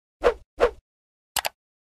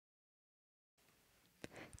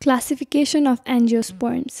Classification of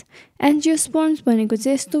Angiosperms. Angiosperms भनेको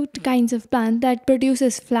चाहिँ यस्तो kinds of plant that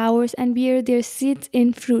produces flowers and bear their seeds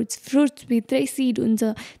in fruits. Fruits भित्रै seed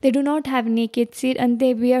हुन्छ. They do not have naked seed and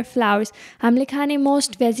they bear flowers. हामीले खाने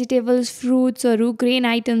most vegetables, fruitsहरू, grain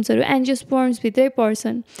itemsहरू angiosperms भित्रै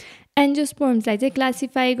पर्छन्. Angiosperms लाई चाहिँ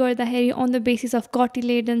classify गर्दाखेरि on the basis of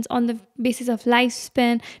cotyledons, on the basis of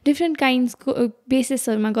lifespan, different kinds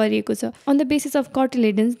basisहरूमा गरिएको छ. On the basis of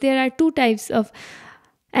cotyledons, there are two types of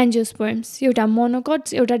angiosperms. एउटा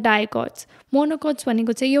monocots, एउटा dicots. Monocots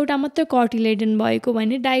भनेको चाहिँ एउटा मात्र cotyledon भएको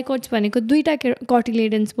भने dicots भनेको दुईटा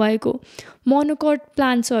cotyledons भएको. Monocot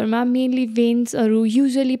प्लान्ट्सहरुमा mainly veinsहरु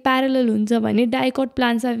usually parallel हुन्छ भने dicot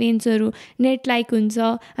प्लान्ट्समा veinsहरु net like हुन्छ.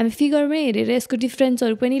 हामी फिगरमै हेरेर यसको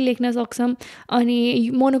डिफरेन्सहरु पनि लेख्न सक्छौं अनि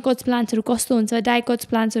monocots प्लान्ट्सहरु कस्तो हुन्छ dicots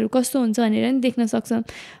प्लान्ट्सहरु कस्तो हुन्छ भनेर नि देख्न सक्छौं.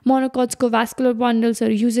 Monocots को vascular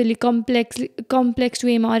bundlesहरु usually complex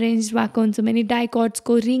way मा arranged भएको हुन्छ भने dicots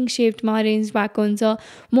को ring shaped मा arranged भएको हुन्छ.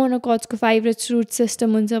 Monocots को fibrous root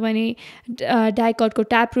system हुन्छ भने dicot को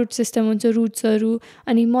tap root system हुन्छ rootsहरु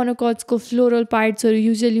अनि monocots को floral partsहरु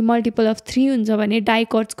usually multiple of 3 हुन्छ भने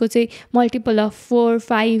dicots को चाहिँ multiple of 4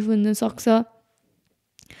 5 हुन सक्छ.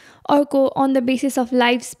 अर्को on the basis of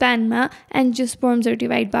lifespan मा angiosperms are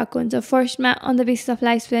divide भएको हुन्छ. First मा on the basis of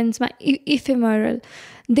lifespans मा ephemeral.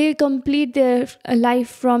 They complete their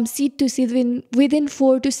life from seed to seed within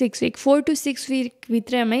 4 to 6 weeks. 4 to 6 week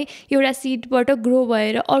भित्रमै एउटा सीडबाट ग्रो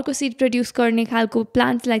भएर अर्को सीड प्रोड्युस गर्ने खालको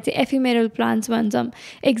प्लान्ट्सलाई चाहिँ ephemeral plants भन्छौं.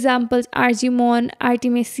 Examples argemone,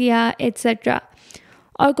 artemisia etc.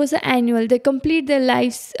 अर्को छ annual. They complete their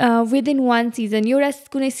lives within one season. एउटा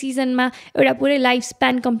कुनै सिजनमा एउटा पुरै लाइफ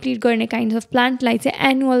स्प्यान कम्प्लिट गर्ने काइन्ड अफ प्लान्टलाई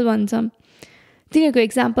चाहिँ एनुअल भन्छौं. तिनीहरूको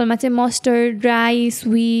एक्जाम्पलमा चाहिँ मस्टर्ड, ड्राई,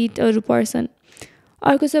 स्वीटहरू पर्छन्.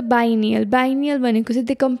 अर्को छ biennial. Biennial भनेको चाहिँ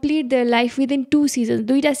they complete their life within 2 seasons.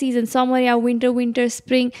 दुईटा सिजन समर या विन्टर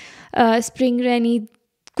स्प्रिङ रेनी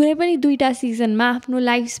कुनै पनि दुईटा सिजनमा आफ्नो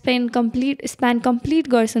लाइफ स्प्यान कम्प्लिट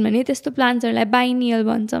गर्छन् भने त्यस्तो प्लान्ट्सहरूलाई biennial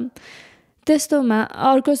भन्छौं. त्यस्तोमा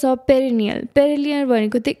अर्को छ perennial. Perennial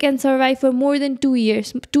भनेको they can survive for more than 2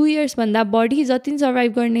 years. 2 years भन्दा बढी जति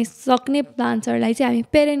सर्भाइभ गर्ने सक्ने प्लान्ट्सहरूलाई चाहिँ हामी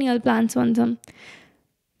perennial plants भन्छौं.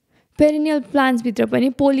 पेरिनियल प्लान्ट्स भित्र पनि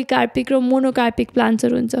पोलिकार्पिक र मोनोकार्पिक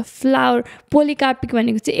प्लान्ट्सहरू हुन्छ. फ्लावर पोलिकार्पिक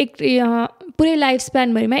भनेको चाहिँ एक पुरै लाइफ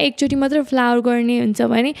स्प्यान भरिमा एकचोटि मात्र फ्लावर गर्ने हुन्छ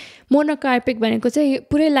भने मोनोकार्पिक भनेको चाहिँ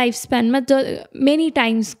पुरै लाइफ स्प्यानमा मेनी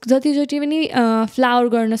टाइम्स जतिचोटि पनि फ्लावर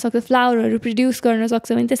गर्न सक्छ, फ्लावरहरू प्रोड्युस गर्न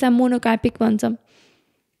सक्छ भने त्यसलाई मोनोकार्पिक भन्छौं.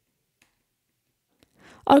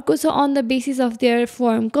 अर्को छ on the basis of there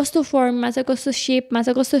form. कस्तो फर्ममा छ, कस्तो शेपमा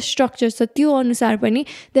छ, कस्तो स्ट्रक्चर छ त्यो अनुसार पनि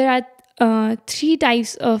there are 3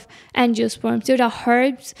 types of angiosperms. एउटा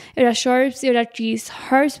herbs, एउटा shrubs, एउटा trees.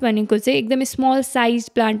 Herbs भनेको चाहिँ एकदमै small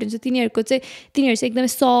sized plant हुन्छ. तिनीहरू चाहिँ एकदमै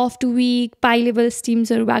soft, weak, pliable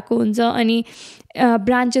stems भएको हुन्छ अनि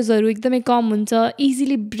branchesहरू एकदमै कम हुन्छ,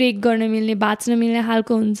 easily break गर्न मिल्ने, भाँच्न मिल्ने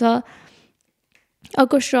खालको हुन्छ.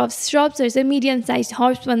 अर्को shrubsहरू चाहिँ medium sized.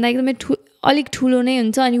 Herbs भन्दा एकदमै अलिक ठुलो नै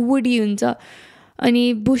हुन्छ अनि woody हुन्छ. अनि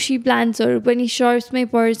बुशी प्लान्ट्सहरू पनि सर्ब्समै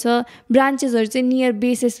पर्छ. ब्रान्चेसहरू चाहिँ नियर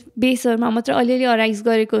बेसहरूमा मात्र अलिअलि अराइज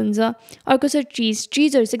गरेको हुन्छ. अर्को छ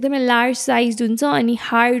ट्रिजहरू चाहिँ एकदमै लार्ज साइज हुन्छ अनि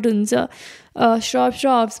हार्ड हुन्छ.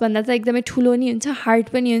 श्रब्स भन्दा चाहिँ एकदमै ठुलो नि हुन्छ, हार्ड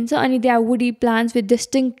पनि हुन्छ अनि they are woody plants with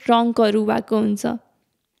distinct ट्रङ्कहरू भएको हुन्छ.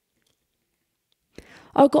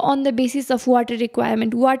 अर्को on the basis of water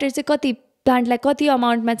requirement. Water चाहिँ कति प्लान्टलाई कति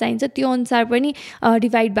अमाउन्टमा चाहिन्छ त्यो अनुसार पनि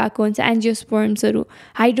डिभाइड भएको हुन्छ एन्जियोस्पर्म्सहरू.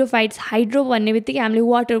 हाइड्रोफाइट्स, हाइड्रो भन्ने बित्तिकै हामीले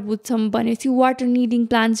वाटर बुझ्छौँ भनेपछि वाटर निडिङ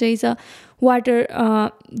प्लान्ट्स रहेछ. वाटर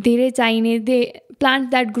धेरै चाहिने plant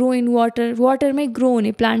that grow in वाटरमै grow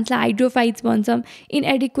हुने प्लान्ट्सलाई हाइड्रोफाइट्स भन्छौँ.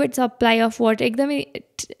 इनएडिक्वेट सप्लाई अफ वाटर, एकदमै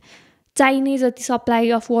चाहिने जति सप्लाई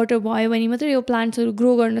अफ वाटर भयो भने मात्रै यो प्लान्ट्सहरू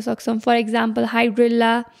ग्रो गर्न सक्छौँ. For example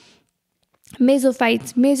hydrilla.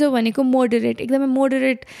 मेजोफाइट्स, मेजो भनेको मोडरेट, एकदमै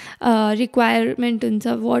मोडरेट रिक्वायरमेन्ट हुन्छ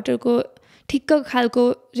वाटरको, ठिक्क खालको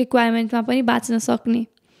रिक्वायरमेन्टमा पनि बाँच्न सक्ने.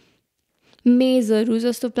 मेजहरू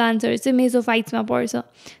जस्तो प्लान्ट्सहरू चाहिँ मेजोफाइट्समा पर्छ.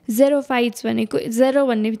 जेरोफाइट्स भनेको, जेरो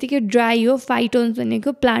भन्ने बित्तिकै ड्राई हो, फाइटोन्स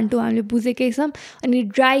भनेको प्लान्ट हो, हामीले बुझेकै छौँ. अनि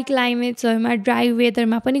ड्राई क्लाइमेट्सहरूमा, ड्राई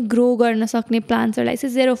वेदरमा पनि ग्रो गर्न सक्ने प्लान्ट्सहरूलाई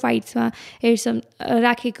चाहिँ जेरोफाइट्समा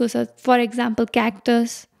राखेको छ. For example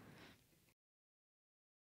cactus.